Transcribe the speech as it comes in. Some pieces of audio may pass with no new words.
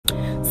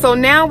So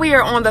now we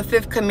are on the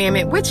 5th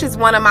commandment, which is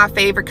one of my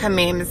favorite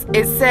commandments.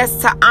 It says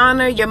to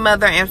honor your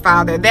mother and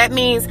father. That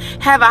means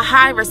have a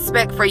high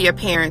respect for your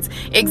parents.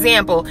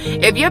 Example,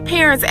 if your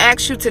parents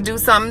ask you to do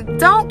something,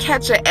 don't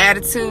catch an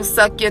attitude,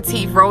 suck your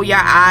teeth, roll your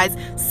eyes.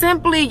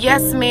 Simply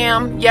yes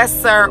ma'am, yes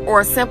sir, or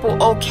a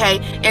simple okay,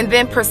 and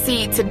then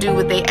proceed to do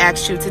what they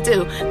ask you to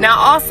do. Now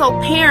also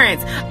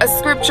parents, a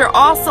scripture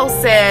also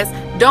says,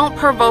 don't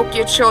provoke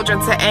your children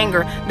to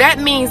anger. That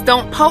means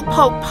don't poke,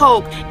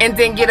 and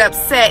then get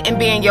upset and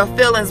be in your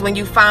feelings when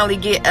you finally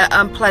get an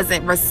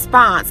unpleasant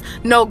response.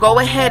 No, go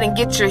ahead and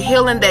get your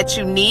healing that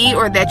you need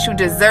or that you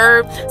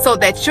deserve so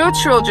that your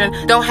children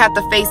don't have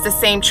to face the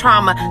same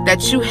trauma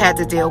that you had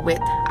to deal with.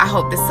 I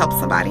hope this helps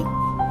somebody.